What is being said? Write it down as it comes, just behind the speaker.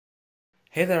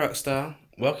Hey there, Rockstar.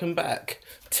 Welcome back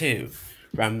to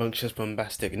Rambunctious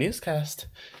Bombastic Newscast,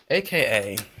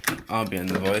 aka RBN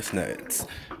The Voicenotes,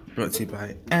 brought to you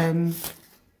by Enne,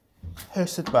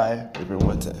 hosted by Ruben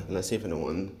Whitter. Let's see if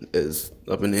anyone is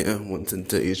up in here wanting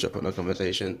to eavesdrop on our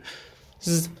conversation. This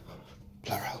is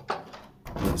plural.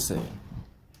 Let's see.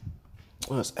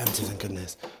 Oh, it's empty, thank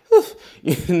goodness.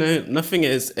 You know, nothing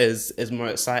is more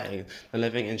exciting than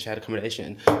living in shared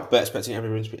accommodation, but expecting every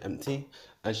room to be empty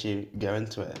as you go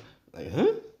into it. Like,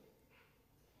 huh?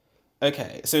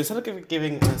 Okay, so instead of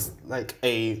giving us, like,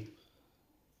 a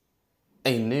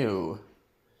new...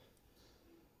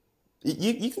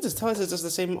 You can just tell us it's just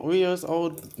the same years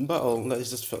old bottle.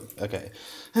 Let's just... Okay.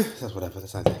 That's whatever.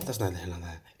 That's neither here nor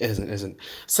there. It isn't.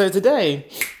 So today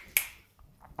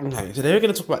we're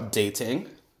going to talk about dating,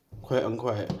 quote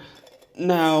unquote.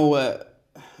 Now,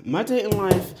 my dating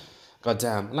life,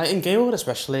 goddamn, like in gay world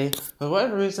especially, for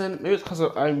whatever reason, maybe it's because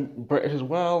I'm British as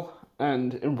well,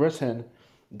 and in Britain,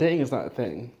 dating is not a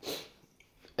thing.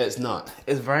 It's not.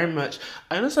 It's very much.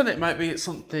 I understand it might be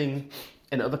something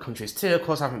in other countries too. Of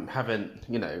course, I haven't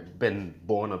been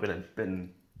born or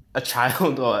been a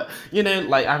child, or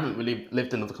like I haven't really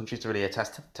lived in other countries to really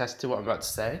attest to what I'm about to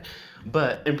say.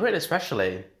 But in Britain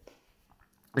especially,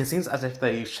 it seems as if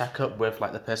they shack up with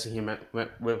like the person you met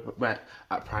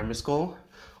at primary school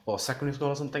or secondary school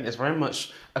or something. It's very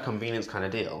much a convenience kind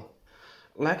of deal.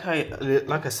 Like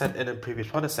I said in a previous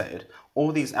episode,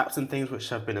 all these apps and things which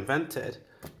have been invented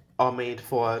are made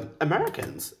for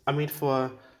Americans. Are made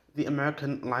for the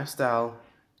American lifestyle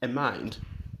in mind.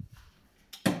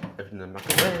 Everything in the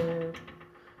microwave.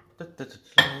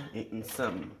 Eating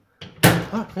some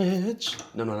porridge.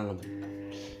 No.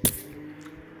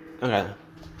 Okay.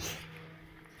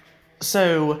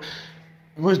 So,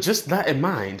 with just that in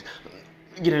mind,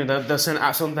 there's certain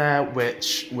apps on there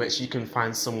which you can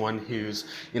find someone who's,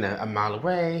 a mile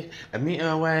away, a meter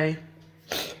away,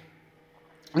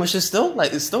 which is still,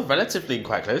 it's still relatively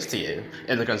quite close to you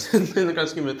in the grand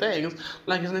scheme of things.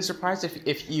 Like, isn't it surprised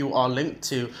if you are linked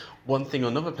to one thing or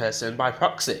another person by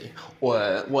proxy,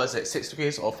 or, 6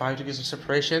 degrees or 5 degrees of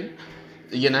separation,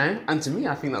 And to me,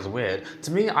 I think that's weird.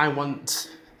 To me, I want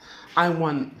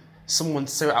someone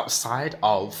so outside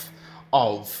of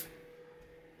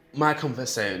my comfort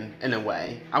zone in a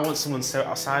way. I want someone so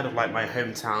outside of like my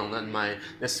hometown and my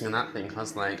this thing and that thing,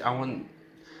 because like I'm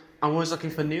always looking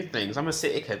for new things. I'm a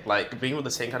city kid. Like being with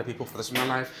the same kind of people for the rest of my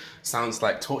life sounds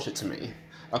like torture to me.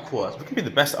 Of course, we can be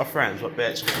the best of friends, but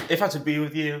bitch, if I had to be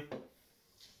with you,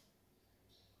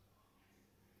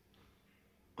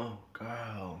 oh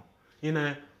girl,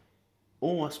 I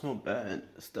smell burnt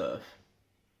stuff.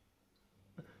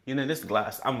 This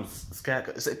glass, I'm scared.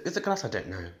 It's a glass I don't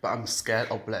know, but I'm scared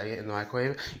of letting it in the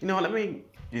microwave. You know what, let me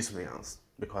do something else,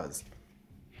 because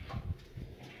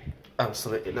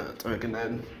absolutely not. I'm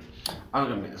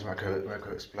gonna make this microwave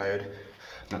explode.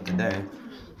 Not today.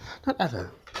 Not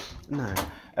ever. No.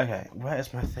 Okay, where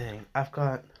is my thing? I've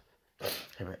got...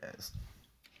 Here it is.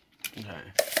 Okay.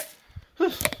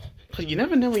 Because you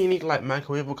never know when you need, like,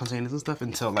 microwavable containers and stuff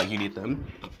until, like, you need them.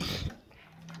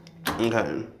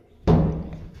 Okay.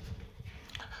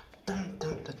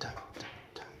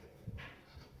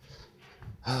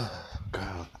 Oh,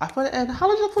 girl. I put it in. How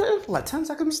long did I put it in for? Like 10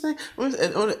 seconds?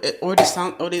 It already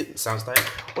smells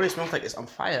like it's on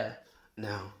fire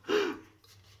now. Can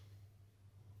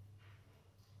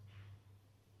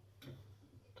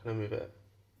I move it?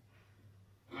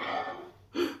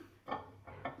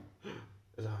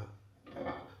 Is that...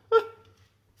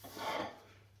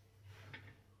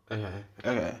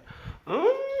 Okay.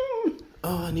 Oh,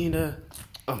 I need a...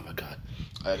 Oh my god.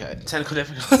 Okay, technical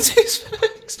difficulties,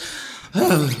 folks.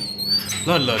 Lord.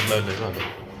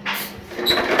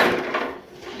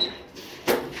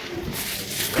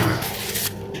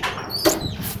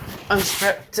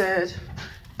 Unscripted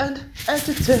and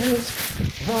edited,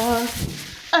 raw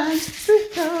as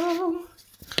real,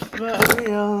 but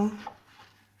real.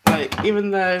 Like,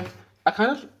 even though I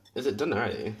kind of... Is it done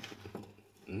already?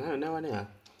 No idea.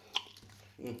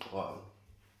 Wow,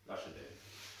 that should do.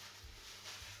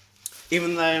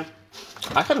 Even though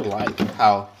I kind of like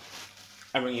how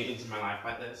I bring you into my life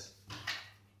like this.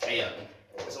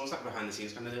 It's almost like a behind the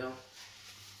scenes kind of deal.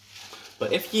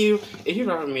 But if you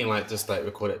rather me like just like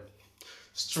record it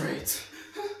straight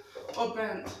or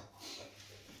bent,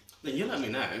 then you let me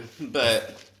know.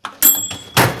 But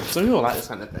some people like this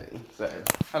kind of thing. So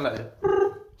hello.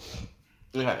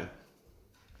 Okay.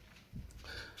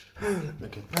 Let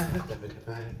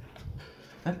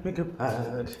me go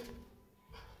back.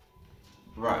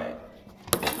 Right.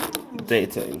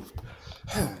 Dating.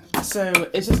 So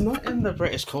it's just not in the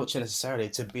British culture necessarily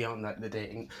to be on like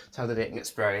to have the dating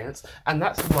experience, and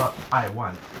that's what I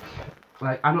want.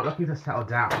 Like, I'm not looking to settle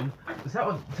down.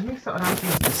 To me, settle down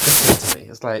seems disgusting to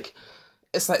me. It's like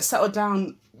settle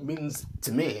down means,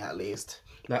 to me at least,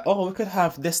 like, oh, we could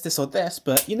have this, or this,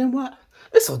 but you know what?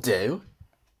 This'll do.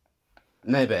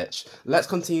 No, bitch. Let's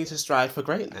continue to strive for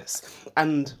greatness.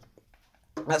 And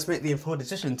let's make the informed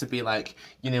decision to be like,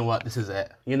 you know what, this is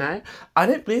it, you know? I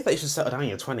don't believe that you should settle down in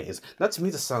your 20s. That to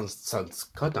me just sounds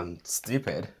goddamn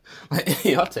stupid. Like,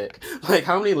 idiotic. Like,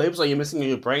 how many labels are you missing in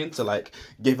your brain to, like,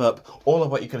 give up all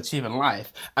of what you could achieve in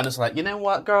life? And it's like, you know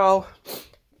what, girl?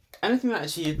 Anything that I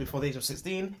achieved before the age of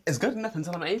 16 is good enough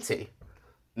until I'm 80.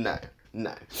 No.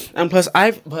 And plus,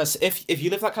 if you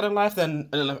live that kind of life, then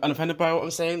unoffended by what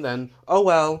I'm saying, then oh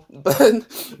well.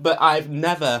 But I've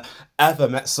never ever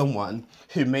met someone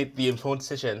who made the informed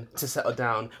decision to settle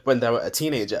down when they were a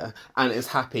teenager and is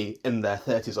happy in their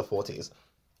 30s or 40s.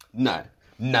 No,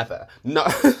 never.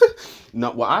 Not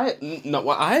not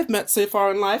what I've met so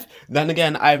far in life. Then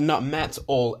again, I've not met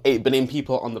all 8 billion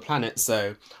people on the planet,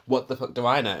 so what the fuck do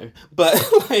I know? But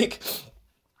like,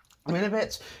 I mean,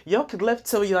 bitch, you could live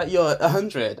till you're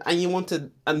 100, and you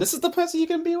wanted, and this is the person you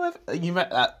can be with. You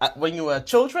met when you were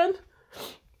children.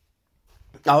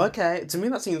 Oh, okay. To me,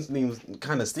 that seems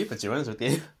kind of stupid. To be honest with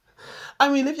you, I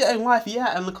mean, live your own life,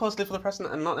 yeah, and of course, live for the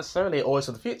present and not necessarily always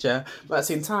for the future. But at the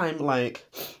same time, like,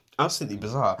 absolutely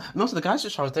bizarre. And also, the guys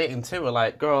which I was dating too were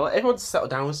like, girl, if I want to settle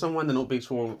down with someone, then it'll be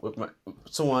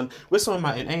someone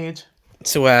my own age,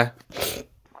 to where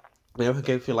we can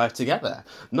go through life together.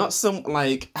 Not some,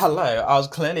 like, hello, I was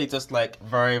clearly just, like,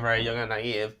 very, very young and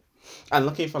naive and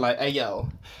looking for, like, hey, yo,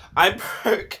 I'm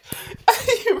broke.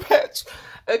 You rich?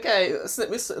 Okay, slip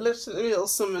me a little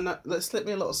something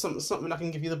I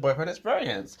can give you the boyfriend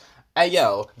experience. Hey,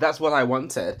 yo, that's what I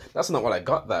wanted. That's not what I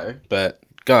got, though. But,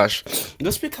 gosh,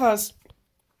 just because,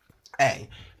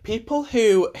 people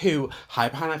who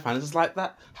hide behind their finances like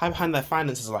that,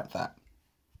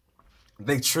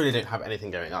 they truly don't have anything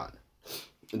going on.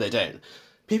 They don't.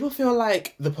 People feel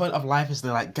like the point of life is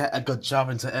to, like, get a good job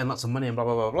and to earn lots of money and blah,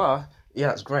 blah, blah, blah. Yeah,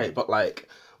 that's great. But, like,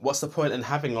 what's the point in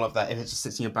having all of that if it just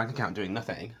sits in your bank account doing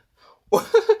nothing?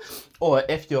 Or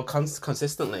if you're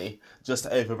consistently just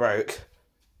over broke.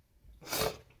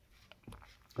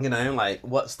 You know, like,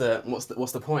 what's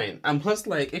the point? And plus,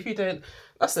 like, if you don't,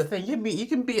 that's the thing. You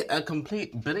can be a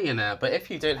complete billionaire, but if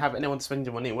you don't have anyone to spend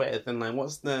your money with, then, like,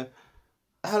 what's the...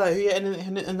 Hello, who are you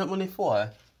earning that money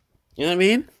for? You know what I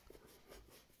mean?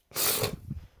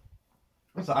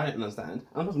 That's what I don't understand.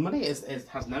 And money has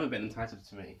never been entitled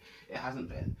to me. It hasn't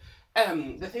been.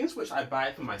 The things which I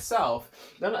buy for myself,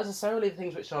 they're not necessarily the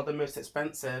things which are the most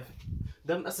expensive.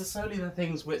 They're not necessarily the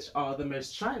things which are the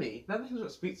most shiny. They're the things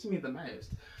that speak to me the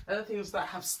most. They're the things that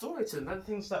have story to them. They're the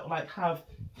things that, like, have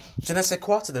je ne sais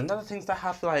quoi to them. They're the things that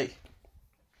have, like,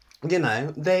 you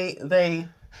know, they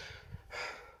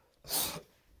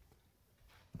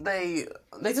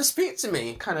just speak to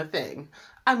me, kind of thing.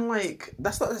 And, like,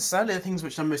 that's not necessarily the things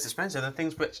which are most expensive. The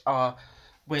things which are,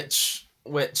 which,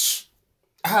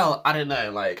 hell, I don't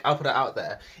know, like, I'll put it out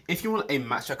there. If you want a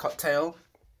matcha cocktail,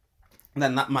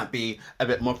 then that might be a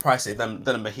bit more pricey than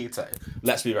a mojito.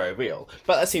 Let's be very real.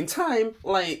 But at the same time,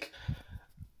 like,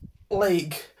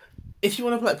 if you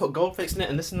want to, like, put gold flakes in it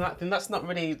and this and that, then that's not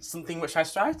really something which I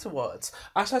strive towards.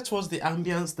 I strive towards the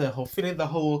ambience, the whole feeling, the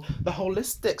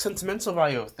holistic, sentimental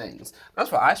value of things.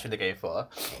 That's what I should go for.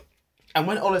 And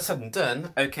when all is said and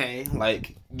done, okay,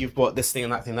 like, you've bought this thing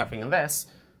and that thing and this,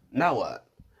 now what?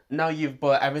 Now you've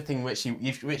bought everything which you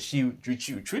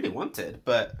truly wanted,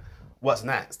 but what's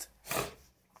next?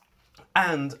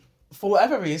 And for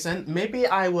whatever reason, maybe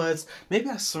I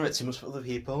saw it too much for other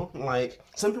people. Like,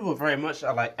 some people very much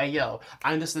are like, hey, yo,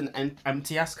 I'm just an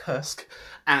empty-ass husk,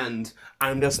 and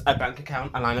I'm just a bank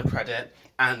account, a line of credit,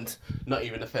 and not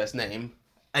even a first name.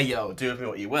 Hey, yo, do with me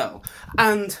what you will.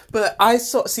 But I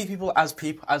sort of see people as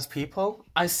people.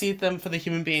 I see them for the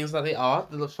human beings that they are,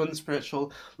 the fun,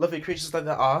 spiritual, lovely creatures that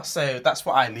they are, so that's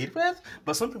what I lead with.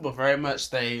 But some people very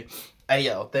much, they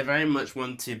very much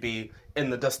want to be in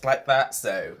the dust like that,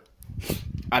 so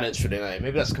I don't really know.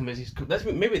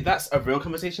 Maybe that's a real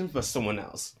conversation for someone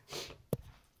else.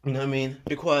 You know what I mean?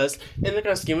 Because in the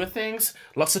grand scheme of things,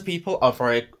 lots of people are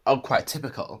quite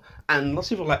typical, and lots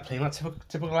of people like playing that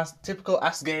typical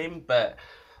ass game. But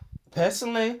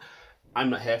personally,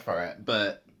 I'm not here for it.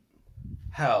 But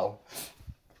hell,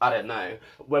 I don't know.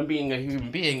 When being a human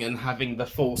being and having the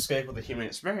full scope of the human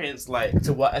experience, like,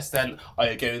 to what extent are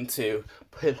you going to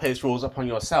place rules upon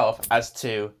yourself as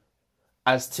to,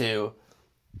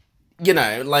 you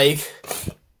know, like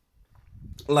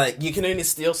Like, you can only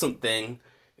steal something.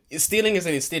 Stealing is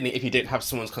only stealing if you don't have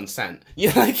someone's consent.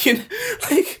 You know, you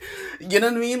know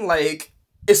what I mean? Like,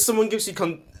 if someone gives you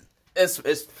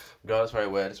it's God, it's very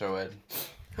weird. It's very weird.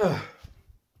 But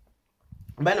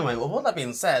anyway, with all that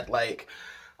being said, like,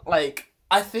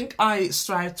 I think I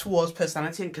strive towards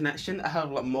personality and connection a hell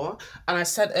of a lot more. And I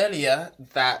said earlier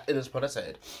that in this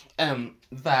podcast,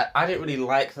 that I don't really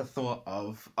like the thought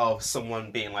of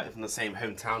someone being like from the same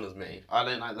hometown as me. I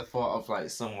don't like the thought of like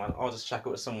someone, I'll just check it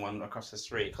with someone across the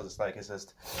street because it's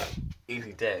just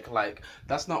easy dick. Like,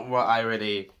 that's not what I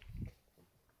really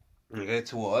go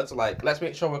towards. Like, let's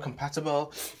make sure we're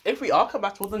compatible. If we are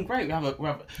compatible, then great.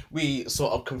 We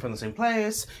sort of come from the same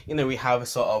place. You know, we have a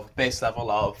sort of base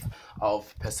level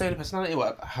of personality,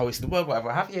 how we see the world,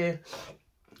 whatever have you.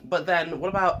 But then, what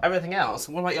about everything else?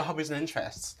 What about your hobbies and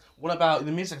interests? What about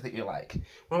the music that you like?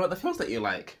 What about the films that you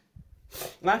like?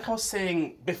 Like I was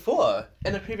saying before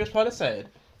in a previous episode,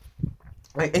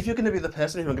 like, if you're going to be the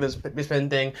person who I'm going to be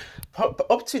spending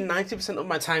up to 90% of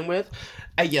my time with,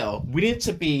 yo, we need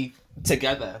to be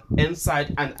together,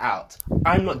 inside and out.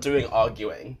 I'm not doing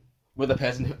arguing with a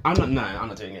person who... I'm not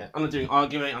doing it. I'm not doing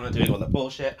arguing. I'm not doing all that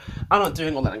bullshit. I'm not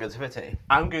doing all that negativity.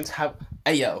 I'm going to have,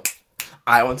 yo,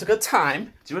 I want a good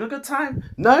time. Do you want a good time?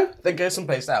 No? Then go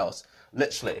someplace else.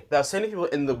 Literally. There are so many people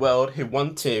in the world who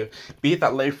want to be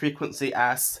that low frequency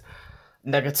ass,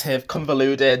 negative,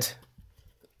 convoluted...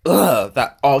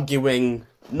 that arguing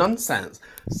nonsense.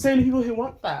 So many people who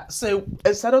want that. So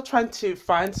instead of trying to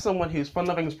find someone who's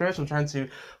fun-loving and spiritual and trying to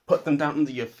put them down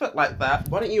under your foot like that,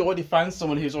 why don't you already find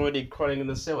someone who's already crawling in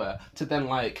the sewer to then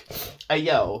like, hey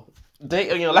yo,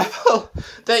 date on your level.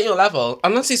 Date your level.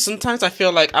 Honestly, sometimes I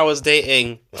feel like I was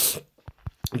dating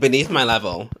beneath my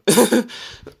level.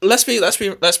 Let's be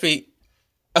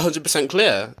 100%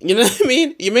 clear. You know what I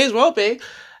mean? You may as well be.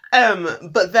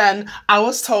 But then I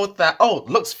was told that,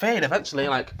 looks fade eventually.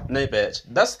 Like, no, bitch.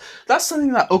 That's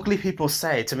something that ugly people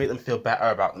say to make them feel better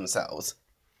about themselves,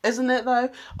 isn't it? Though.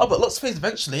 Oh, but looks fade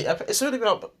eventually. It's only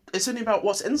about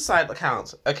what's inside that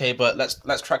counts. Okay, but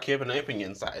let's crack you open and open you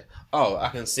inside. Oh, I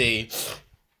can see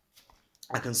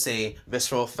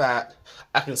visceral fat.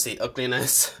 I can see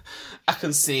ugliness. I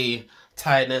can see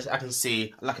tiredness. I can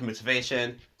see lack of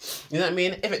motivation. You know what I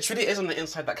mean? If it truly is on the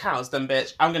inside that counts, then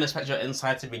bitch, I'm going to expect your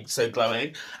inside to be so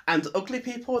glowing. And ugly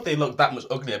people, they look that much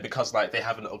uglier because, like, they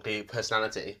have an ugly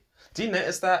personality. Do you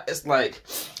notice that? It's like,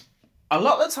 a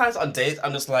lot of the times on dates,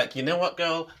 I'm just like, you know what,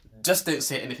 girl? Just don't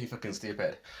say anything fucking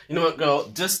stupid. You know what, girl?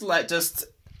 If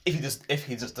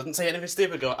he just doesn't say anything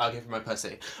stupid, girl, I'll give him my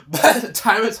pussy. But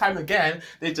time and time again,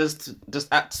 they just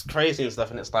act crazy and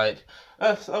stuff, and it's like,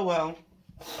 oh well.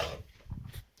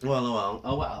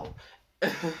 Oh well.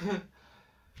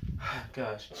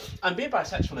 Gosh. And being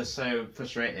bisexual is so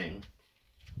frustrating.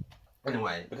 In a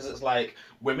way, because it's like,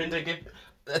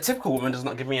 a typical woman does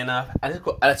not give me enough, and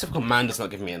a typical man does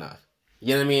not give me enough.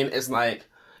 You know what I mean? It's like,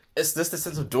 it's just the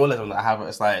sense of dualism that I have.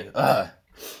 It's like,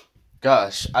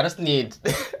 gosh, I need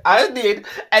everything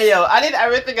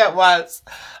at once.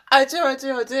 I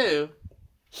do.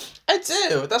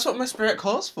 That's what my spirit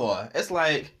calls for. It's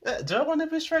like, do I want to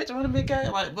be straight? Do I want to be gay?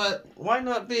 Like, but why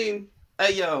not be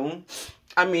I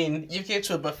mean, you came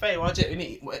to a buffet. Why don't you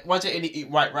only eat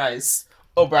white rice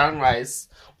or brown rice?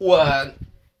 Or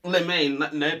lemaine? No,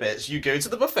 bitch. You go to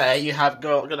the buffet. You have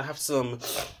gonna have some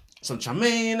chow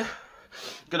mein.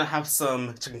 Gonna have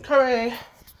some chicken curry.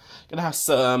 Gonna have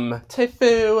some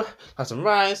tofu. Have some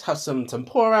rice. Have some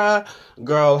tempura.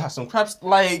 Girl, have some crabs.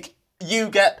 Like, you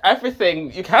get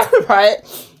everything you can, right?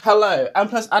 Hello. And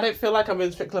plus, I don't feel like I'm in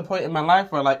a particular point in my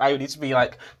life where, like, I need to be,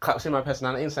 like, collapsing my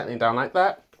personality and settling down like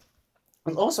that.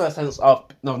 And also a sense of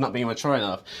not being mature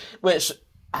enough. Which,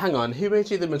 hang on, who made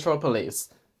you the mature police?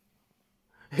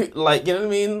 Who, like, you know what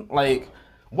I mean? Like,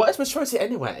 what is maturity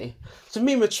anyway? To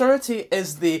me, maturity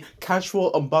is the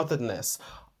casual unbotheredness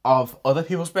of other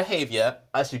people's behaviour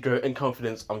as you grow in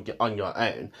confidence on your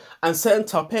own. And certain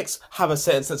topics have a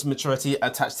certain sense of maturity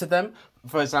attached to them.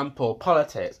 For example,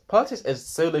 politics. Politics is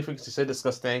so low frequency, so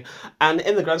disgusting, and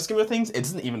in the grand scheme of things, it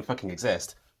doesn't even fucking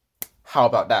exist. How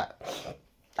about that?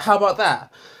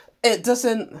 It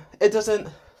doesn't,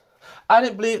 I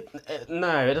don't believe,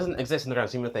 no, it doesn't exist in the grand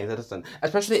scheme of things, it doesn't.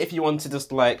 Especially if you want to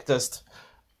just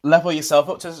level yourself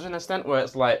up to a certain extent where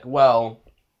it's like, well,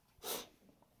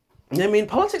 I mean,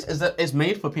 politics is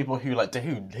made for people who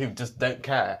just don't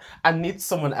care and need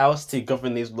someone else to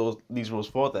govern these rules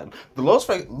for them. The laws,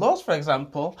 for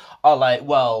example, are like,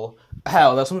 well,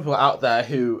 hell, there's some people out there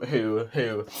who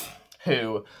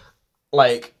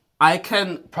like, I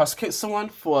can prosecute someone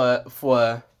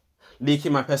for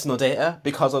leaking my personal data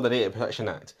because of the Data Protection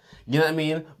Act. You know what I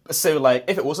mean? So, like,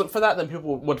 if it wasn't for that, then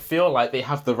people would feel like they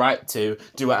have the right to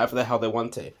do whatever the hell they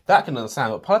want to. That I can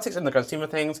understand. But politics in the grand scheme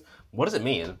of things, what does it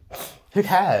mean? Who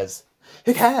cares?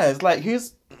 Who cares? Like,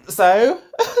 who's... So?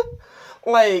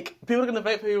 Like, people are going to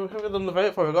vote for who they're going to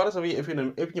vote for, regardless of if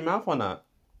you open your mouth or not.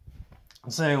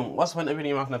 So, what's the point of opening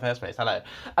your mouth in the first place? Hello.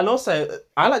 And also,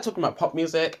 I like talking about pop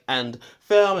music and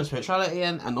film and spirituality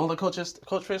and all the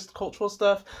cultural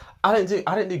stuff. I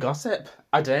don't do gossip.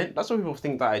 I don't. That's what people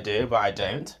think that I do, but I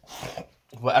don't.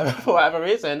 For whatever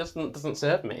reason, it doesn't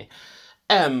serve me.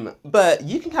 But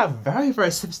you can have very,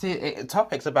 very sophisticated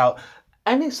topics about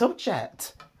any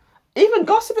subject. Even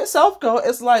gossip itself, girl,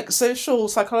 is like social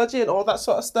psychology and all that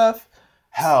sort of stuff.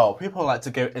 Hell, people like to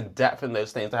go in depth in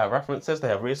those things. They have references, they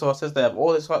have resources, they have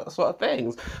all these sort of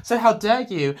things. So how dare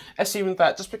you assume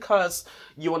that just because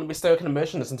you want to be stoic and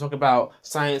emotionless and talk about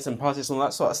science and politics and all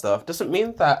that sort of stuff doesn't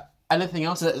mean that anything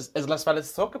else is less valid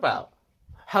to talk about.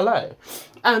 Hello.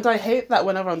 And I hate that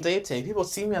whenever I'm dating, people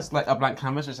see me as like a blank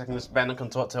canvas which I can just bend and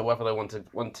contort to whoever they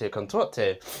want to contort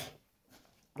to.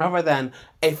 Rather than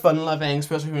a fun-loving,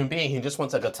 spiritual human being who just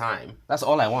wants a good time. That's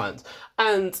all I want.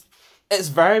 And it's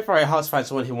very, very hard to find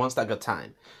someone who wants that good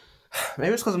time.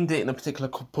 Maybe it's because I'm dating a particular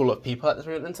pool of people at this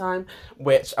moment in time,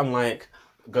 which I'm like,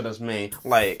 goodness me,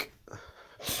 like,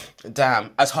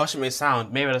 damn, as harsh as it may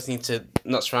sound, maybe I just need to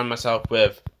not surround myself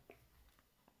with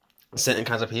certain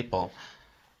kinds of people.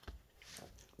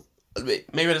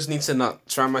 Maybe I just need to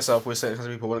not surround myself with certain kinds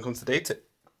of people when it comes to dating.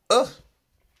 Ugh.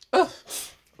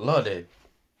 Lordy.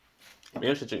 Maybe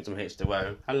I should drink some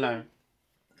H2O. Hello.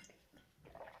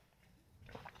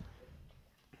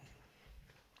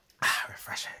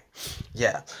 Refreshing.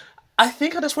 Yeah. I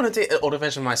think I just want to date an older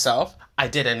version of myself. I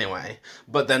did anyway.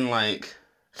 But then, like...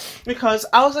 Because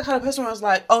I was the kind of person where I was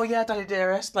like, oh yeah, daddy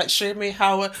dearest, like, show me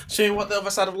what the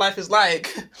other side of life is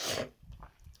like.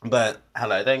 But,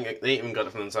 hello, they even got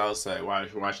it for themselves, so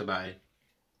why should I?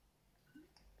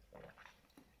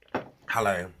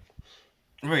 Hello.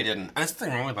 I really didn't. And there's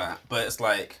nothing wrong with that. But it's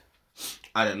like,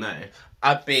 I don't know.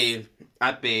 I'd be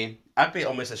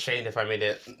almost ashamed if I made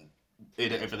it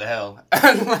over the hill.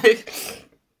 And like,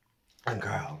 and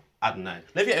girl, I don't know.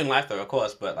 Live your own life though, of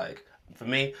course, but like, for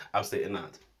me, absolutely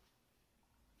not.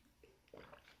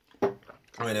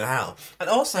 I don't know how. And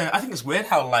also, I think it's weird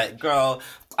how, like, girl,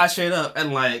 I showed up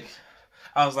and like,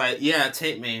 I was like, yeah,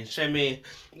 take me, show me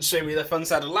the fun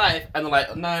side of life. And they're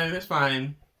like, no, it's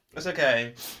fine. It's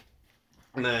okay.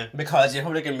 No, because you're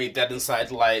probably going to be dead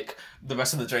inside like the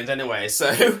rest of the drones anyway.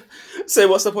 So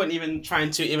what's the point even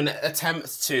trying to even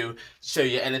attempt to show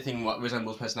you anything what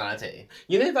resembles personality?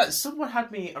 You know that someone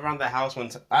had me around their house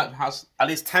at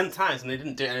least 10 times and they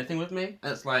didn't do anything with me.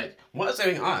 And it's like, what is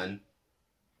going on?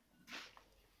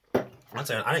 I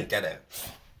don't get it.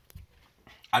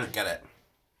 I don't get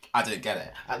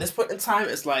it. At this point in time,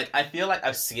 it's like, I feel like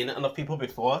I've seen it enough people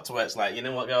before to where it's like, you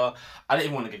know what, girl? I don't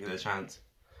even want to give you a chance.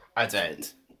 I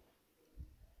don't.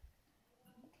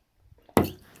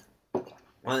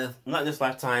 Well, not in this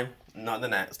lifetime, not in the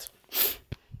next.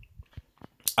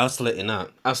 Absolutely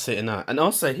not. And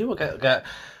also, he will get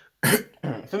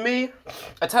for me,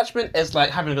 attachment is like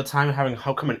having a good time and having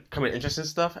common interests and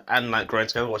stuff, and like growing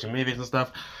together, watching movies and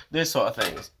stuff, those sort of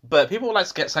things. But people like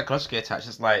to get psychologically attached.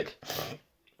 It's like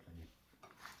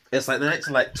they like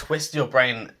to like twist your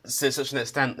brain to such an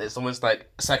extent that it's almost like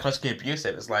psychologically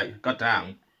abusive. It's like,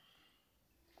 goddamn.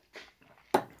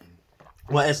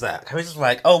 What is that? Can we just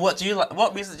like, oh, what do you like?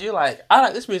 What music do you like? I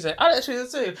like this music. I like this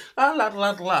music too. La la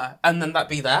la la. And then that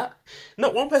be that.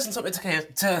 Not one person took me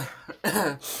to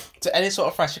any sort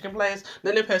of fried chicken place.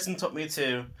 No person took me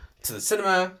to the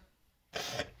cinema.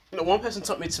 Not one person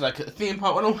took me to like a theme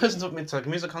park. One person took me to like a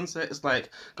music concert. It's like,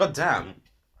 goddamn.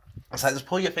 It's like, just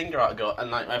pull your finger out, girl, and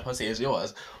like my pussy is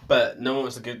yours. But no one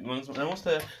wants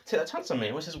to take that chance on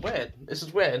me, which is weird. This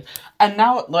is weird. And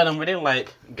now when I'm really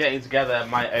like getting together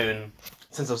my own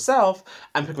sense of self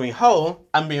and becoming whole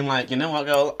and being like, you know what,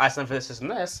 girl, I stand for this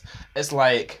and this. It's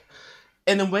like,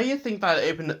 in a way, you think that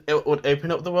it would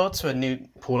open up the world to a new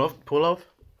pool of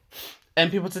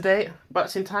and people to date. But at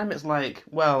the same time, it's like,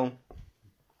 well,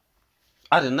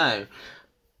 I don't know.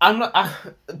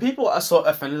 People are sort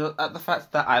of offended at the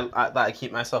fact that I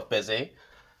keep myself busy.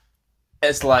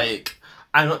 It's like,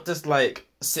 I'm not just like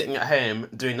sitting at home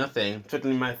doing nothing,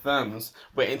 twiddling my thumbs,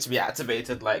 waiting to be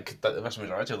activated like the vast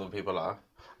majority of the people are.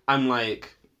 I'm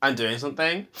like, I'm doing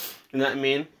something. You know what I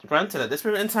mean? Granted, at this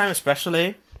moment in time,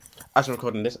 especially as I'm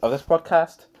recording this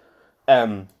podcast,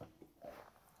 I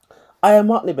am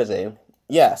hotly busy.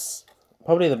 Yes,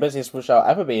 probably the busiest which I'll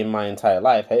ever be in my entire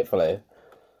life. Hopefully.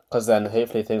 Because then,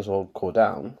 hopefully, things will cool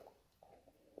down.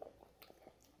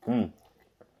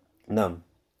 Numb.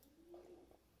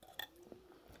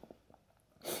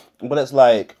 But it's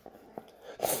like,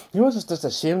 you always just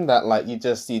assume that, like, you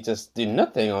just do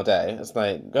nothing all day. It's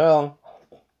like, girl,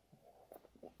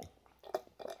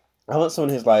 I want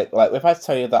someone who's like, if I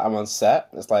tell you that I'm on set,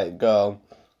 it's like, girl,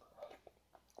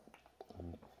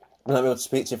 I'm not able to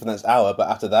speak to you for the next hour, but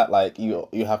after that, like, you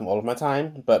have all of my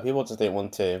time. But people just don't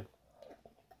want to.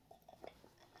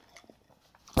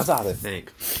 That's how they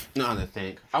think. Not how they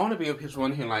think. I want to be a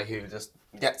one who just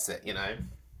gets it, you know?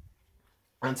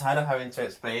 I'm tired of having to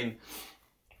explain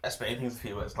things to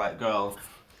people. It's like, girl,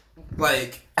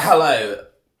 like, hello.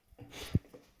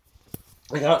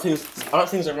 Like, I don't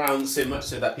things around so much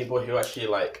so that people who actually,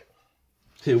 like,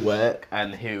 who work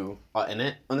and who are in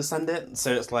it understand it.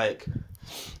 So it's like,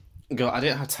 girl, I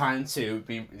don't have time to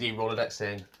be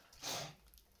Rolodexing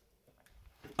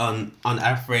on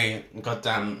every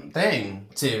goddamn thing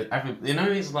to every, you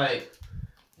know, he's like,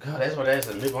 God, it is what it is,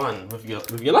 and move on with your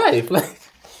life. Like,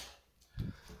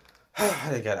 I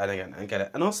don't get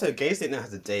it. And also, gays don't know how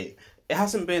to date. It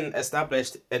hasn't been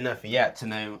established enough yet to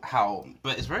know how,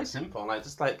 but it's very simple. Like,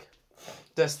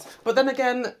 but then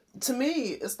again, to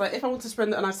me, it's like, if I want to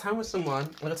spend a nice time with someone,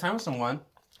 it's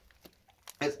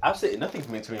absolutely nothing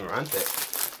for me to be romantic.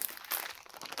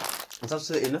 It's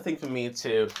absolutely nothing for me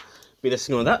to be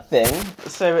listening on that thing.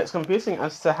 So it's confusing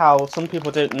as to how some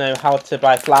people don't know how to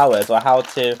buy flowers, or how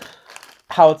to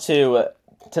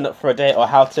turn up for a date, or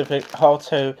how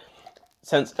to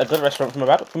sense a good restaurant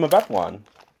from a bad one.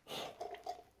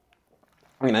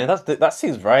 You know, that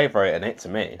seems very, very innate to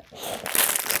me.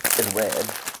 It's weird.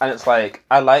 And it's like,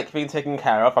 I like being taken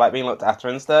care of, I like being looked after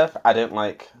and stuff. I don't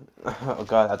like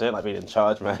being in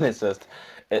charge, man.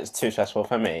 It's too stressful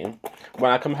for me. When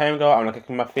I come home, girl, I'm gonna kick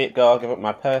my feet, girl, give up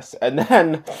my purse, and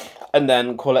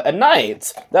then call it a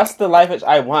night. That's the life which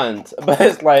I want. But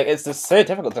it's like, it's just so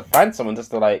difficult to find someone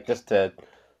just to,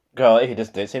 girl, if you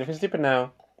just don't say anything stupid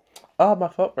now. Oh, my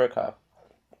foot broke off.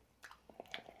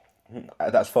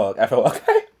 That's fuck. I feel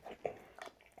okay.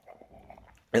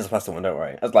 It's a plastic one, don't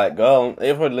worry. I was like, girl,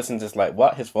 if we listen to this, like,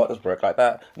 what? His foot just broke like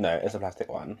that? No, it's a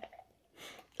plastic one.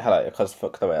 Hello, because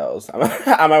fuck the whales. Am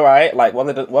I right? Like,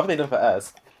 what have they done for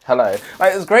us? Hello.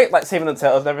 Like, it's great, like, saving the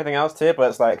turtles and everything else too, but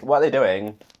it's like, what are they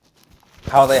doing?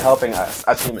 How are they helping us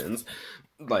as humans?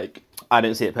 Like, I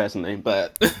don't see it personally,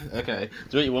 but okay.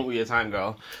 Do what you want with your time,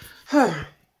 girl.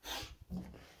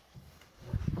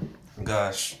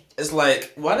 Gosh. It's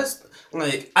like,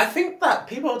 I think that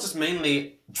people are just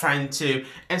mainly trying to,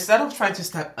 instead of trying to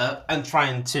step up and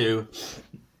trying to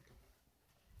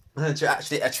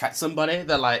actually attract somebody,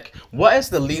 they're like, what is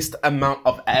the least amount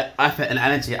of effort and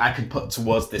energy I can put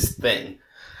towards this thing?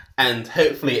 And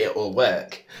hopefully it will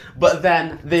work. But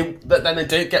then they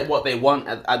don't get what they want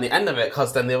at the end of it,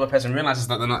 because then the other person realizes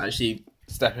that they're not actually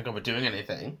stepping up or doing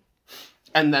anything.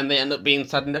 And then they end up being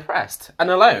sad and depressed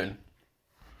and alone.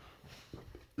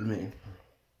 I mean,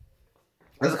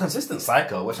 there's a consistent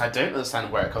cycle, which I don't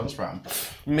understand where it comes from.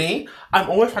 Me, I'm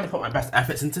always trying to put my best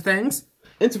efforts into things.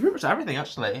 Into pretty much everything,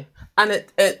 actually. And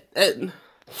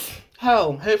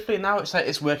hopefully now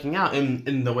it's working out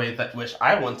in the way that which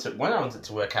I wanted, when I wanted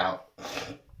to work out.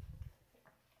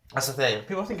 That's the thing.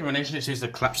 People think in relationships you to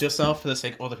collapse yourself for the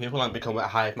sake of other people and become a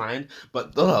hive mind.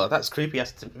 But, that's creepy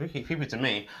to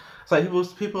me. It's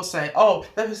like people say, oh,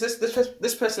 there's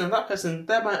this person and that person,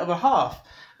 they're my other half.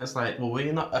 It's like, well, were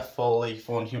you not a fully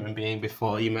formed human being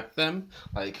before you met them?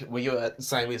 Like, were you a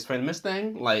Siamese twin Miss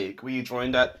thing? Like, were you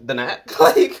joined at the neck?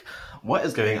 Like, what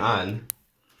is going on?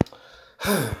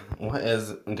 What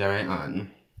is going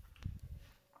on?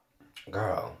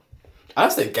 Girl. I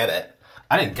just didn't get it.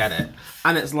 I didn't get it.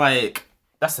 And it's like,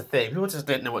 that's the thing. People just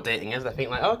don't know what dating is. They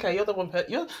think like, okay, you're the one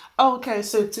person. Okay,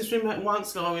 so since we met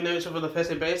once ago, we know each other on a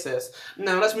first name basis.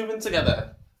 Now let's move in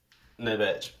together. No,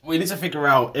 bitch. We need to figure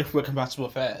out if we're compatible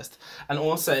first. And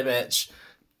also, bitch,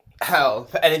 hell,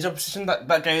 for any job position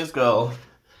that goes, girl,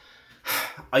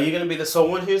 are you going to be the sole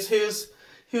one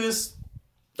who's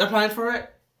applying for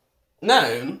it?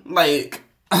 No. Like,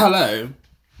 hello.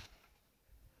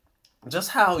 Just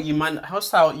how you might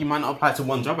not apply to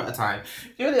one job at a time.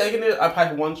 You're going to apply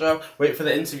for one job, wait for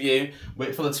the interview,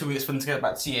 wait for the 2 weeks for them to get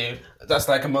back to you. That's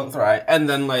like a month, right? And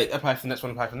then like apply for the next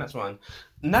one,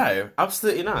 No,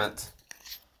 absolutely not.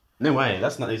 No way.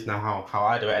 That's not at least now how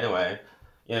I do it anyway.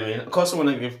 You know what I mean? Of course I want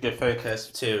to give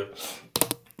focus to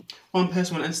one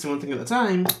person, one entity, one thing at a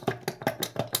time.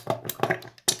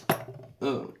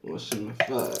 Oh, washing my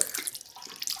foot.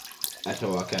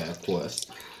 Okay, of course.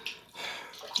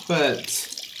 But,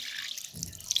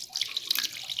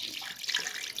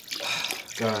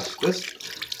 gosh,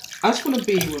 I just want to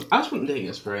be with. I just want dating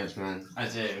experience, man. I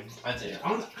do. I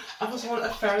just want a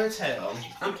fairy tale.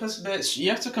 And plus, bitch, you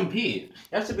have to compete.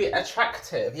 You have to be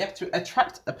attractive. You have to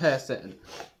attract a person.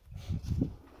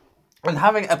 And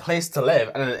having a place to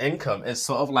live and an income is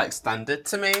sort of like standard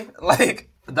to me. Like,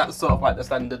 that's sort of like the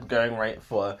standard going rate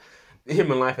for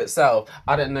human life itself.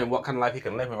 I don't know what kind of life you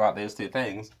can live without those two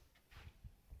things.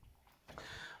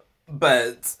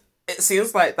 But it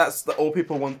seems like that's all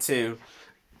people want to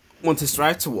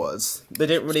strive towards. They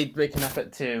don't really make an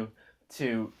effort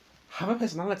to have a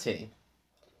personality,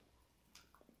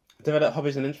 develop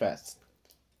hobbies and interests,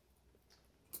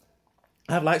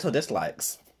 have likes or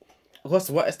dislikes. Of course,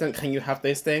 to what extent can you have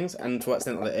those things, and to what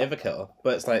extent are they overkill?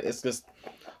 But it's like, it's just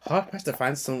hard pressed to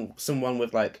find someone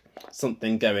with like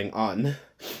something going on,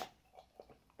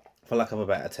 for lack of a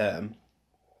better term.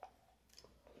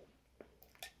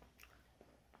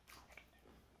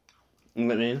 You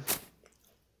know what I mean?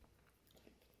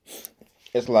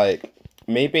 It's like,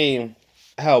 maybe,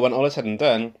 hell, when all is said and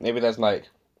done, maybe there's like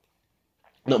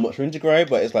not much room to grow,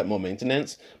 but it's like more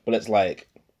maintenance. But it's like,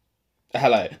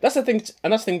 hello, that's the thing,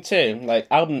 and that's the thing too. Like,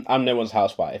 I'm no one's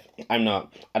housewife. I'm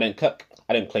not. I don't cook.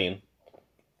 I don't clean.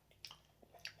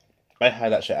 I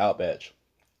hide that shit out, bitch.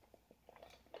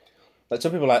 Like,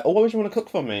 some people are like, oh, what would you want to cook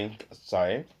for me?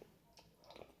 Sorry.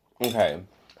 Okay,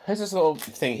 here's this little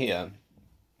thing here.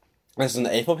 This is an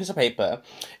A4 piece of paper.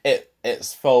 It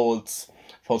folds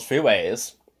 3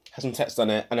 ways, has some text on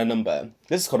it, and a number.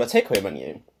 This is called a takeaway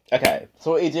menu. Okay,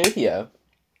 so what you do here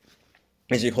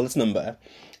is you call this number,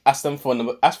 ask them for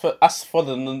number, ask for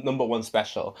the number one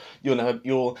special. You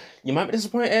might be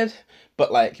disappointed, but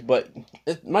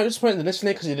it might be disappointed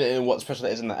initially because you didn't know what special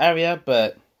it is in the area,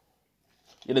 but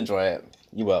you'll enjoy it.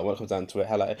 You will when it comes down to it.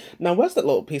 Hello. Now, where's that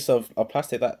little piece of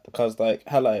plastic that? Because like,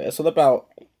 hello, it's all about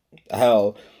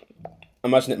hell.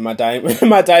 Imagine it in my dying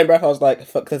breath. I was like,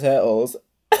 fuck the turtles,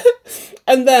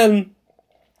 and then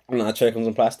I choke on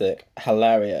some plastic.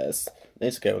 Hilarious. I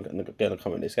need to go on a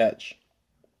comedy sketch.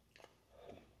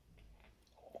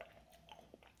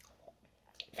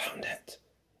 Found it.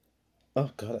 Oh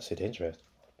god, that's so dangerous.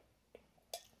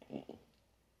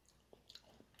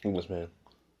 English man.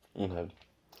 Okay.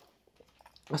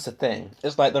 That's the thing.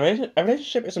 It's like a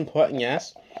relationship is important,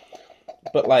 yes,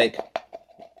 but like,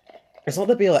 it's not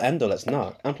the be all end all. It's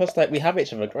not. And plus, like, we have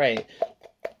each other, great.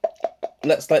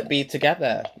 Let's like be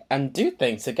together and do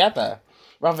things together,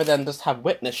 rather than just have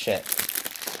witness shit.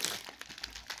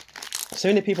 So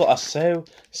many people are so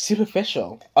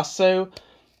superficial. Are so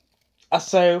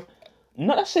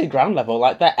not necessarily ground level,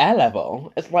 like they're air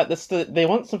level. It's like they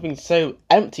want something so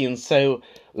empty and so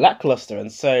lackluster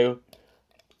and so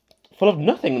full of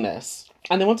nothingness,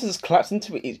 and they want to just collapse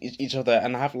into each other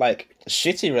and have like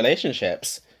shitty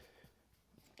relationships.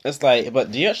 It's like,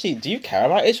 but do you care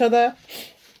about each other?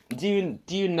 Do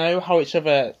you know how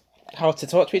to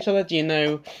talk to each other? Do you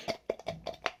know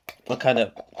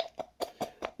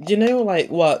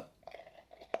like what,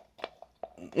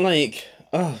 like,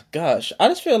 oh gosh,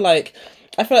 I feel like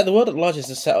the world at large is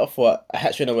just set up for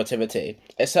heteronormativity.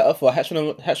 It's set up for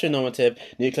heteronormative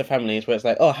nuclear families where it's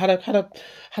like, oh, had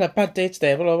a bad day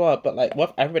today, blah blah blah. But like,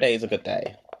 what if every day is a good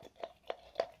day?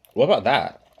 What about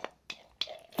that?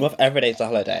 What if every day is a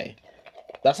holiday?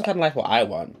 That's the kind of life what I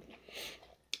want.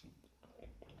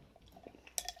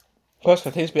 Of course,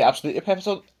 for things to be absolutely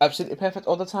perfect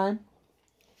all the time,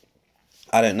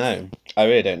 I don't know. I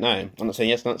really don't know. I'm not saying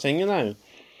yes, I'm not saying no.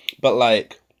 But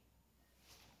like,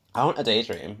 I want a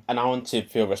daydream, and I want to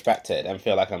feel respected and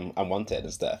feel like I'm wanted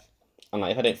and stuff. And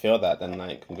like, if I don't feel that, then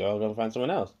like, I'll go and find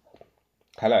someone else.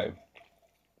 Hello.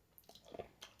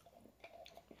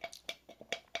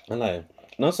 Hello.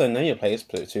 And also, know your place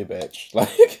too, bitch.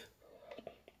 Like,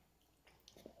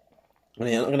 I'm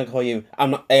not gonna call you.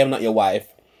 I'm not your wife.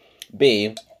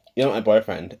 B, you're not my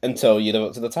boyfriend until you live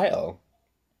up to the title.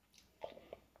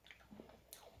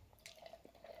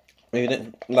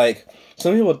 Maybe like,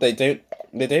 some people they don't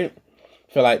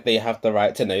feel like they have the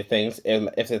right to know things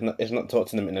if it's not taught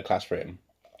to them in a classroom.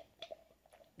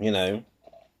 You know.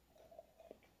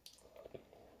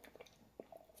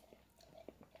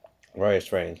 Very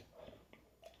strange.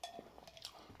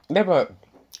 Yeah, but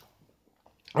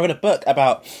I read a book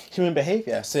about human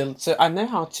behaviour, so I know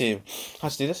how to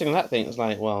do this and that thing. It's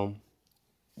like, well,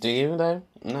 do you though?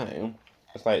 No.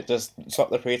 It's like, just stop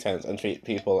the pretense and treat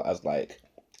people as like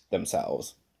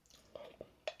themselves,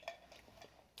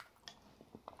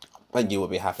 and you will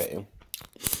be happy.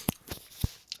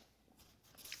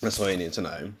 That's what you need to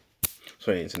know. That's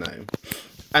what you need to know.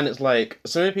 And it's like,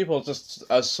 so many people just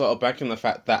are sort of backing the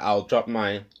fact that I'll drop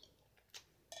my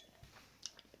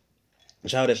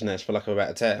childishness, for lack of a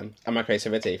better term, and my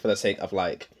creativity for the sake of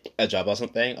like a job or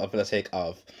something, or for the sake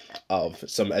of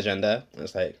some agenda.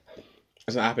 It's like,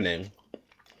 it's not happening.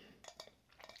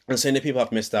 And so many people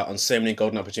have missed out on so many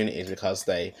golden opportunities because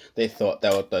they thought they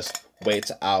would just wait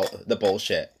out the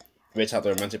bullshit, wait out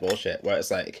the romantic bullshit. Where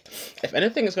it's like, if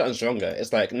anything has gotten stronger,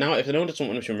 it's like, now if anyone doesn't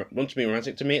want to be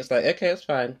romantic to me, it's like, okay, it's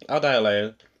fine. I'll die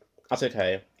alone. That's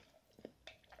okay.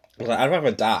 It's like, I'd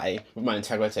rather die with my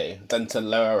integrity than to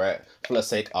lower it for the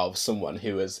sake of someone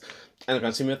who is, in the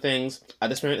grand scheme of things, at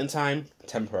this moment in time,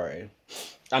 temporary.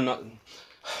 I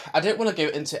don't want to go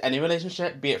into any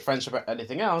relationship, be it friendship or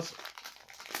anything else,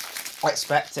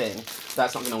 expecting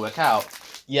that's not going to work out.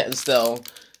 Yet and still,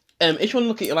 if you want to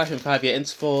look at your life in 5-year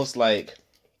intervals, like,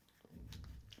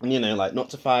 you know, like 0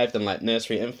 to 5, then like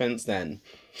nursery, infants, then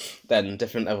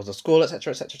different levels of school,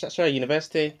 etc., etc., etc.,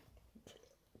 university.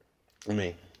 I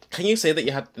mean, can you say that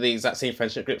you had the exact same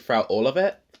friendship group throughout all of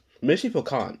it? Most people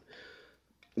can't.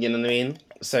 You know what I mean?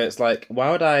 So it's like,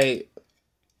 why would I...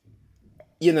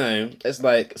 You know, it's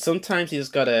like, sometimes you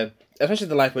just gotta... Especially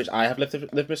the life which I have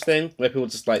lived this thing, where people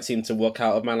just like seem to walk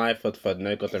out of my life for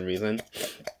no goddamn reason.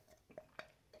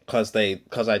 Because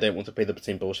I don't want to play the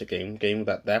same bullshit game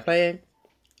that they're playing.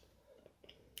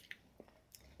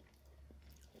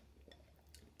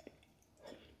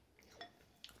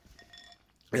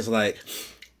 It's like,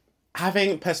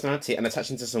 having personality and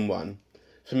attaching to someone,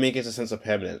 for me, gives a sense of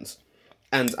permanence.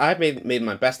 And I've made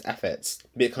my best efforts,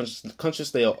 be it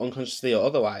consciously or unconsciously or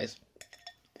otherwise,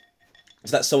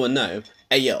 to let someone know,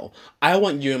 hey yo, I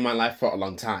want you in my life for a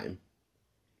long time.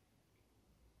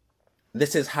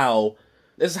 This is how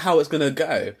it's gonna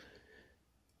go.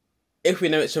 If we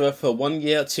know each other for 1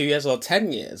 year, 2 years, or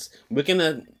 10 years, we're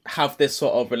gonna have this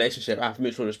sort of relationship, have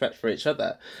mutual respect for each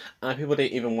other. And people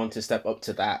don't even want to step up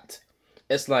to that.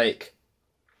 It's like,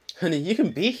 honey, you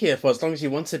can be here for as long as you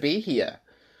want to be here.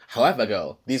 However,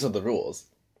 girl, these are the rules.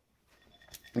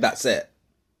 That's it.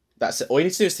 All you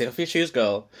need to do is take off your shoes,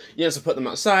 girl. You need to put them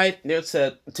outside. You need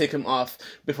to take them off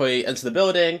before you enter the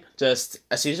building. Just,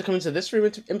 as soon as you come into this room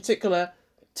in particular,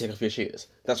 take off your shoes.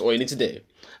 That's all you need to do.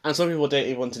 And some people don't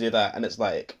even want to do that, and it's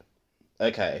like,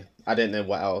 okay, I don't know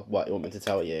what you want me to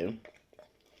tell you.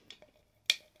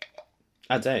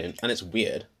 I don't, and it's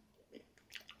weird.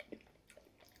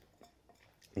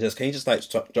 Can you just like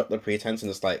drop the pretense and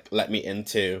just like let me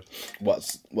into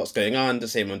what's going on, the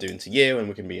same I'm doing to you, and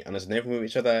we can be honest and open with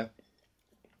each other.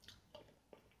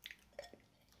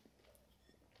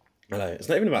 Hello, it's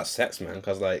not even about sex, man,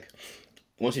 because like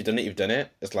once you've done it, you've done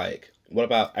it. It's like, what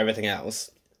about everything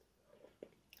else?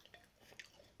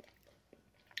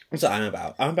 That's what I'm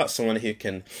about. I'm about someone who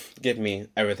can give me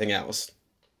everything else.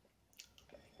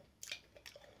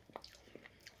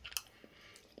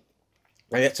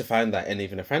 I yet to find that in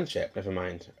even a friendship, never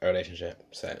mind a relationship,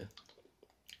 so...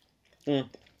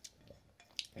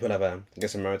 Whatever, I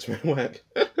guess I'm married to my work.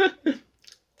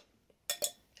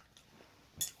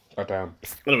 God damn.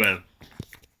 Whatever.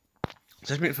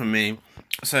 Judgment from me.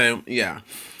 So, yeah.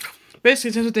 Basically,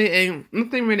 in terms of dating,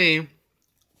 nothing really...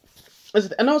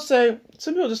 And also,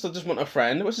 some people just want a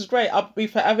friend, which is great. I'll be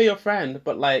forever your friend,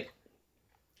 but like,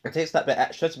 it takes that bit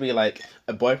extra to be like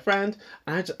a boyfriend,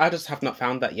 and I just have not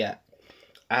found that yet.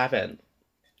 I haven't.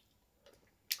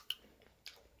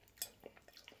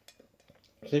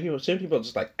 Some people are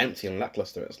just like empty and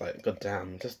lackluster. It's like, god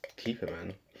damn, just keep it,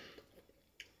 man.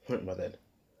 I'm not bothered.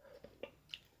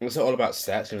 It's not all about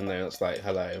sex, even though it's like,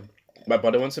 hello. My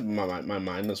body wants it, my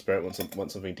mind and spirit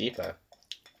wants something deeper.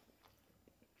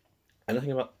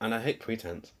 And I hate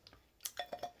pretense.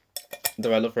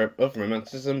 Though I love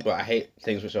romanticism, but I hate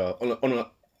things which are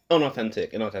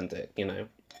inauthentic, you know.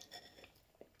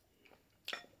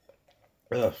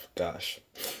 Ugh, gosh.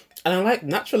 And I like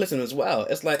naturalism as well.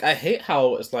 It's like, I hate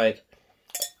how it's like...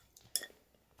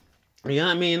 You know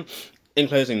what I mean? In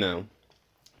closing now.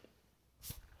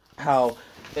 How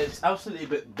it's absolutely a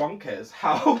bit bonkers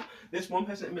how this one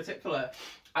person in particular...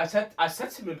 I said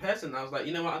to him in person, I was like,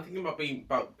 you know what, I'm thinking about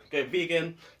going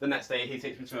vegan. The next day he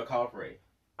takes me to a carvery.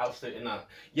 Absolutely not.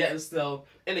 Yet and still,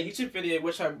 in a YouTube video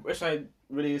which I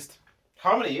released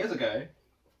how many years ago?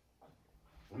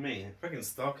 I mean, freaking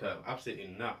stalker.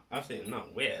 Absolutely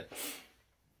not weird.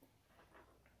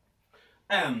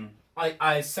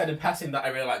 I said in passing that I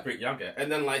really like Greek yogurt, and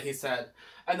then like he said,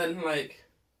 and then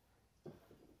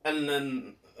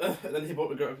he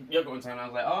bought me yogurt one time, and I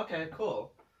was like, oh, okay,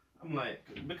 cool. I'm like,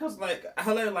 because like,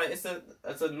 hello, like it's a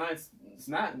nice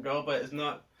snack, girl, but it's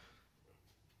not.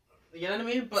 You know what I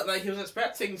mean? But like, he was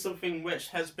expecting something which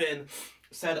has been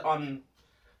said on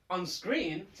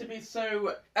screen to be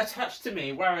so attached to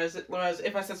me, whereas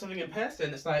if I said something in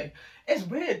person, it's like, it's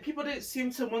weird. People don't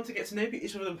seem to want to get to know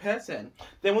each other in person.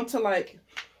 They want to like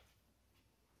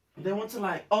they want to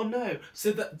like, oh no,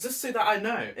 so that just so that I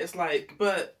know. It's like,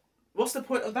 but what's the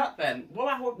point of that then?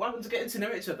 Why want to get to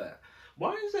know each other?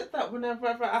 Why is it that whenever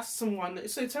I ask someone,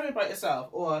 so tell me about yourself,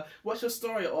 or what's your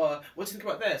story, or what do you think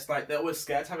about this? Like, they're always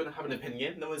scared to have an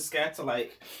opinion. They're always scared to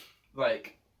like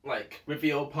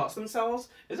reveal parts of themselves.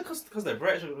 Is it because they're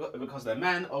British, or because they're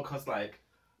men, or because like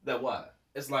they're what?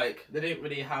 It's like they don't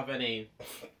really have any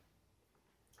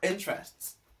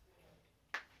interests.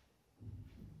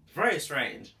 Very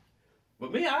strange.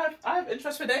 But me, I have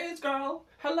interest for days, girl.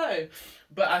 Hello.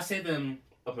 But I see them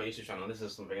on my YouTube channel. This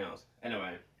is something else.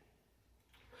 Anyway.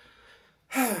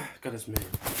 Goodness me.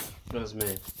 Goodness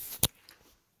me.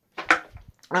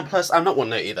 And plus, I'm not one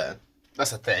note either.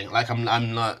 That's the thing. Like, I'm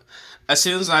not... As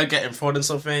soon as I get enthralled in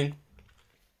something,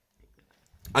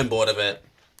 I'm bored of it.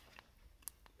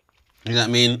 You know what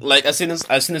I mean? Like, as soon as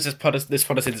this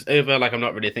policy is over, like, I'm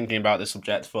not really thinking about this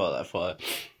subject for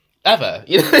ever.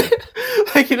 You know?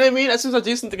 Like, you know what I mean? As soon as I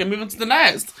do something, I move on to the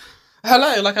next.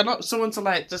 Hello, like, I'm not someone to,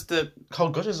 like, just to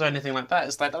hold grudges or anything like that.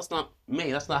 It's like, that's not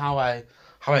me. That's not how I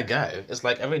go. It's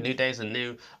like every new day is a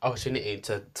new opportunity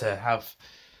to have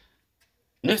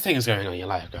new things going on in your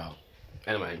life, girl.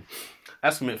 Anyway,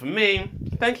 that's from it from me.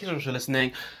 Thank you so much for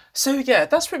listening. So, yeah,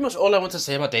 that's pretty much all I want to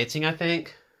say about dating, I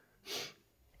think.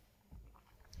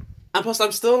 And plus,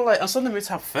 I'm still in the mood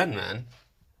to have fun, man.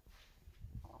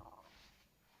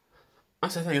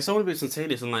 That's the thing. I still want to be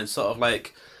spontaneous and, like, sort of,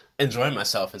 like, enjoy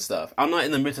myself and stuff. I'm not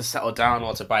in the mood to settle down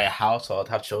or to buy a house or to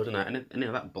have children or any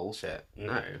of that bullshit.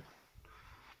 No.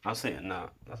 I was thinking, no,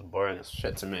 that's boring as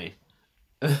shit to me.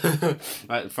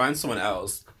 Like, find someone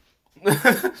else.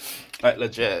 Like,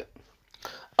 legit.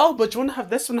 Oh, but do you want to have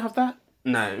this, want to have that?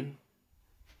 No.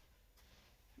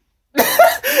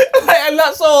 Like, and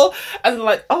that's all. And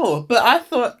like, oh, but I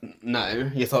thought,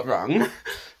 no, you thought wrong.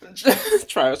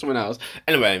 Try with someone else.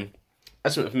 Anyway,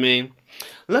 that's it for me.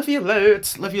 Love you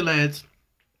loads. Love you loads.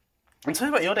 And tell me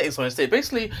about your dating stories too.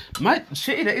 Basically, my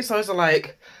shitty dating stories are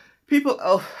like, people,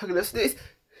 oh, I'm gonna sneeze.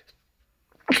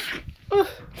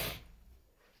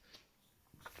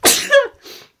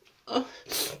 Oh,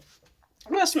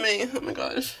 that's me. Oh my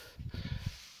gosh.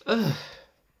 Wait.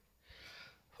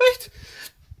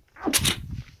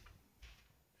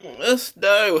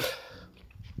 No.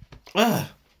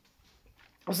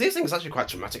 So these things are actually quite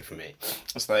traumatic for me.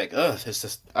 It's like, it's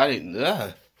just, I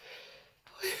don't,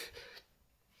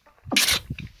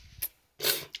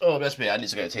 Oh, bless me, I need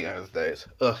to go take out those.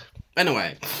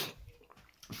 Anyway,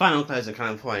 final closing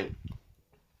kind of point.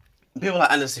 People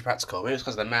are endlessly practical. Maybe it's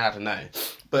because they're mad, I don't know.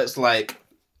 But it's like,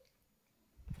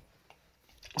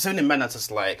 so many men are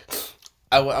just like,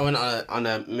 I went on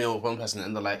a meal with one person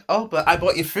and they're like, oh, but I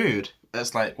bought you food.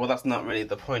 It's like, well, that's not really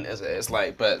the point, is it? It's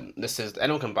like, but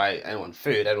anyone can buy anyone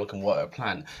food, anyone can water a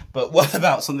plant. But what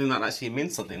about something that actually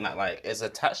means something, that like is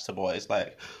attached to boys?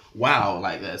 Like, wow,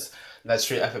 like there's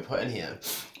true effort put in here.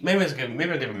 Maybe I'm giving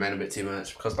men a bit too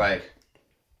much, because like,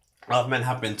 a lot of men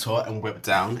have been taught and whipped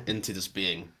down into just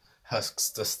being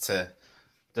husks, just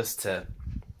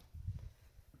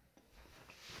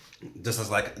as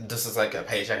like a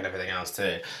paycheck and everything else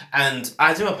too. And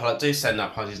I do send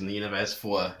out apologies in the universe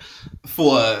for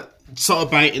sort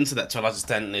of buying into that to a large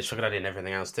extent, and the sugar daddy and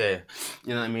everything else too.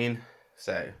 You know what I mean?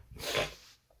 So,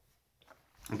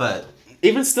 but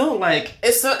even still, like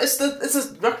it's just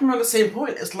wrapping around the same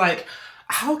point. It's like,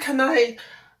 how can I?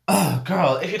 Oh,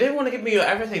 girl, if you didn't want to give me your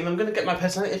everything, then I'm gonna get my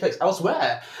personality fix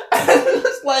elsewhere. And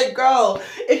it's like, girl,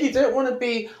 if you don't want to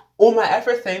be all my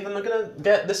everything, then I'm gonna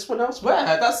get this one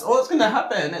elsewhere. That's all that's gonna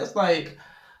happen. It's like,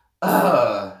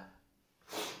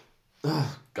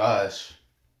 gosh,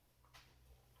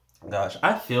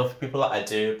 I feel for people that I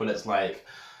do, but it's like,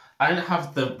 I don't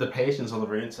have the patience or the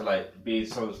room to like be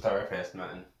someone's therapist,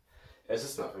 man. It's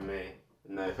just not for me.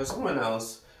 No, for someone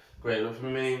else, great, but for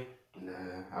me, no,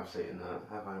 absolutely not.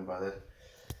 I haven't bothered.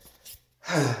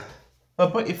 But I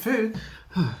bought you food.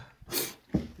 But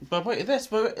I bought you this.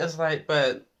 But it's like,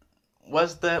 but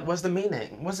what's the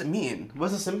meaning? What does it mean?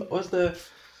 What's the symbol? What's the?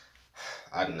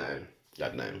 I don't know.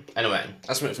 Anyway,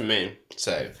 that's it from me.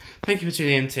 So, thank you for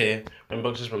tuning in to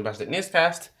Rambunctious Bombastic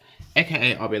Newscast,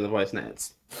 aka RBN The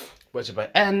Voicenotes, which is by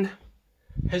Enne,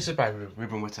 hosted by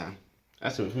Ruben Whitter.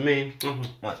 That's it from me.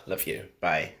 Love you.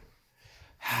 Bye.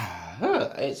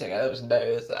 I need to go those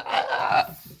nose.